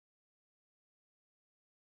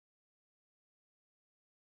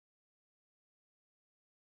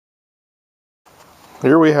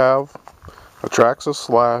Here we have a Traxxas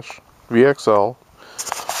Slash VXL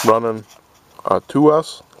running a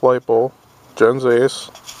 2S lipo Gens Ace,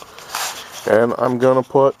 and I'm gonna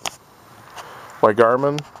put my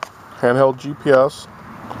Garmin handheld GPS.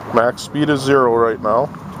 Max speed is 0 right now.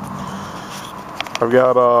 I've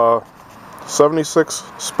got a 76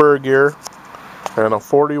 spur gear and a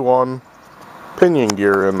 41 pinion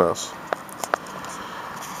gear in this.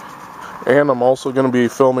 And I'm also going to be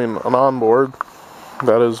filming an onboard.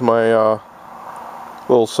 That is my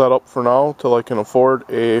little setup for now till I can afford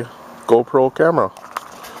a GoPro camera.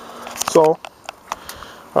 So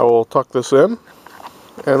I will tuck this in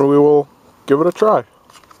and we will give it a try.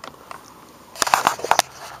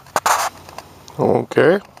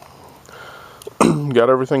 Okay, got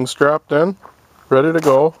everything strapped in, ready to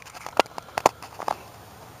go.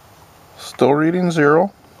 Still reading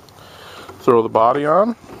 0. Throw the body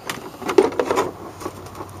on.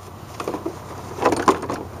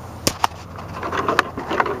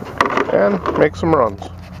 And make some runs.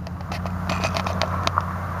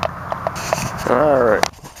 Alright,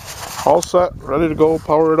 all set, ready to go,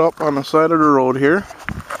 powered up on the side of the road here.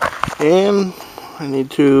 And I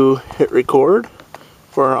need to hit record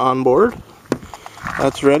for our onboard.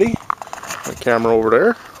 That's ready. The camera over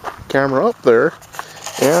there, camera up there,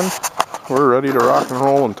 and we're ready to rock and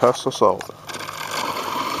roll and test this out.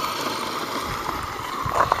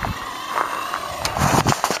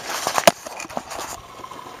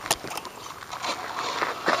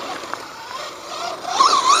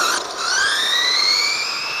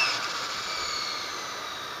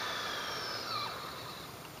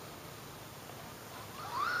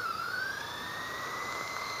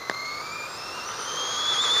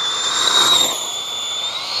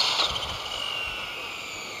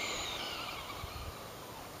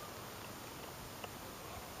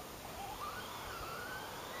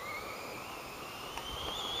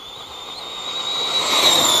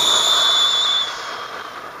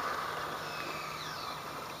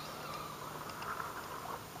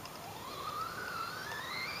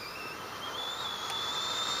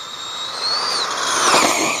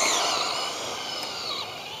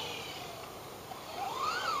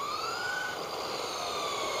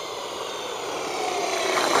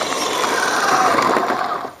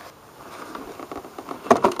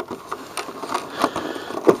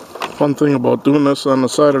 Fun thing about doing this on the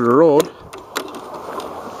side of the road,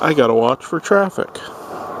 I gotta watch for traffic.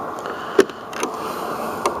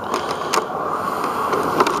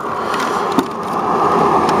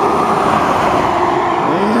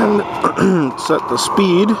 And set the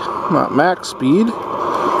speed, not max speed.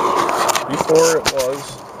 Before it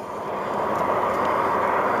was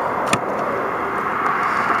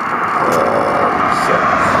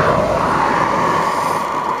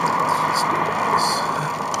let's do this.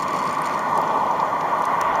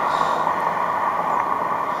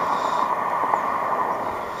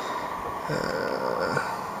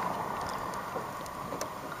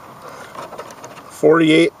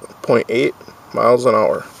 48.8 miles an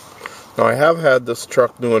hour. Now I have had this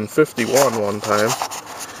truck doing 51 one time,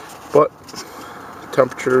 but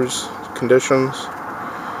temperatures, conditions,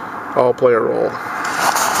 all play a role.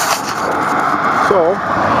 So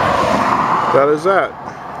that is that.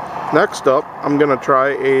 Next up, I'm going to try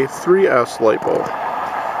a 3S lipo.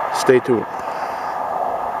 Stay tuned.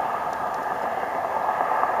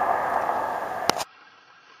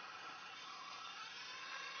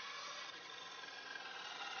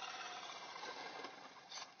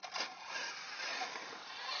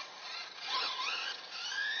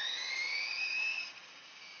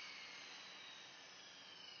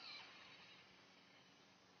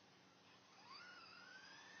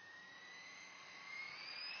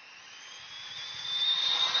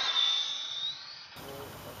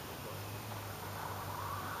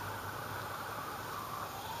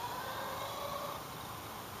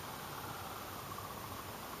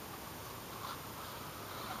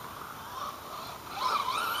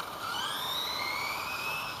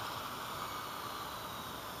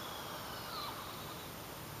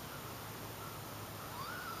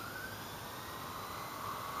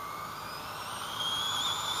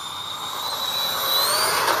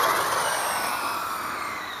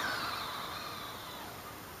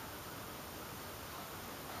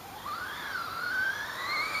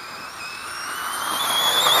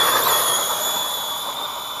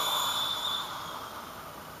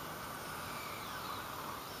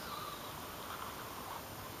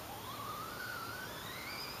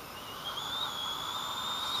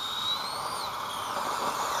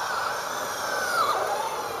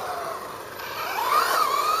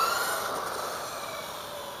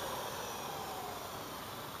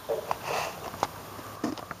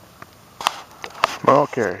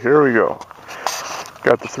 Okay, here we go.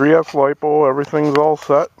 Got the 3S lipo, everything's all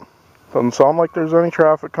set. Doesn't sound like there's any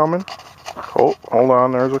traffic coming. Oh, hold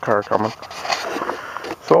on, there's a car coming.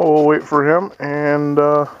 So we'll wait for him, and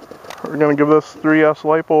we're going to give this 3S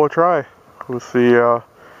lipo a try with the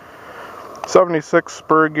 76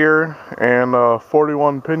 spur gear and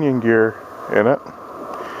 41 pinion gear in it.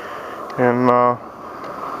 And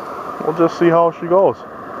we'll just see how she goes.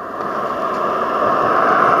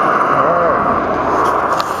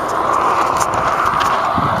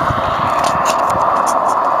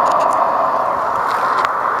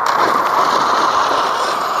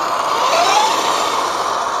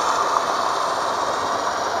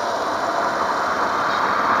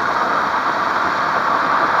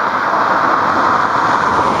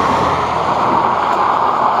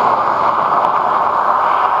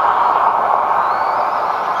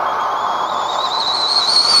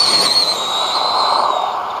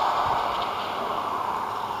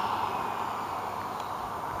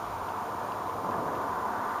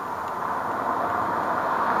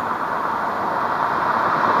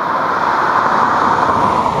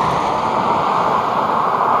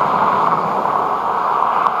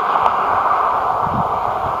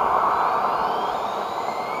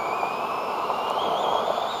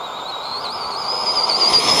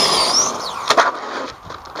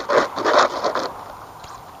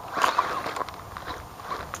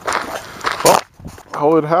 I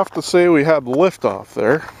would have to say we had liftoff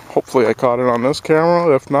there. Hopefully I caught it on this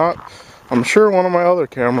camera. If not, I'm sure one of my other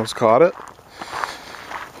cameras caught it.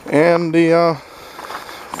 And the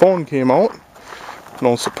phone came out.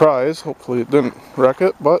 No surprise. Hopefully it didn't wreck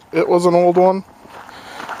it, but it was an old one.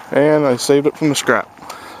 And I saved it from the scrap.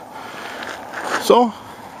 So,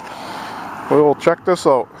 we will check this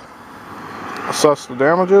out. Assess the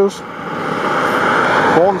damages.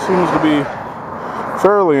 Phone seems to be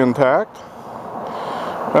fairly intact.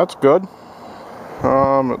 That's good.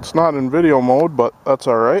 It's not in video mode, but that's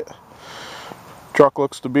alright. Truck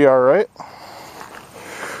looks to be alright.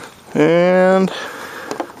 And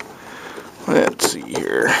let's see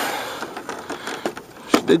here.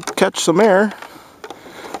 She did catch some air.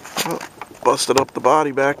 Busted up the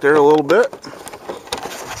body back there a little bit.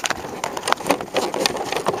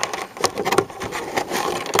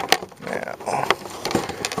 Yeah.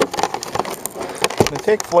 When they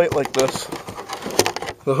take flight like this,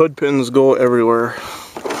 the hood pins go everywhere.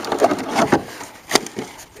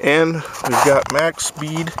 And we've got max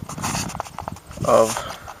speed of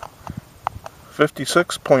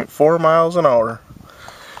 56.4 miles an hour.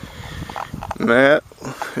 And that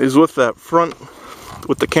is with that front,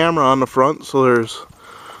 with the camera on the front, so there's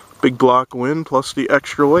a big block of wind plus the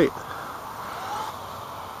extra weight.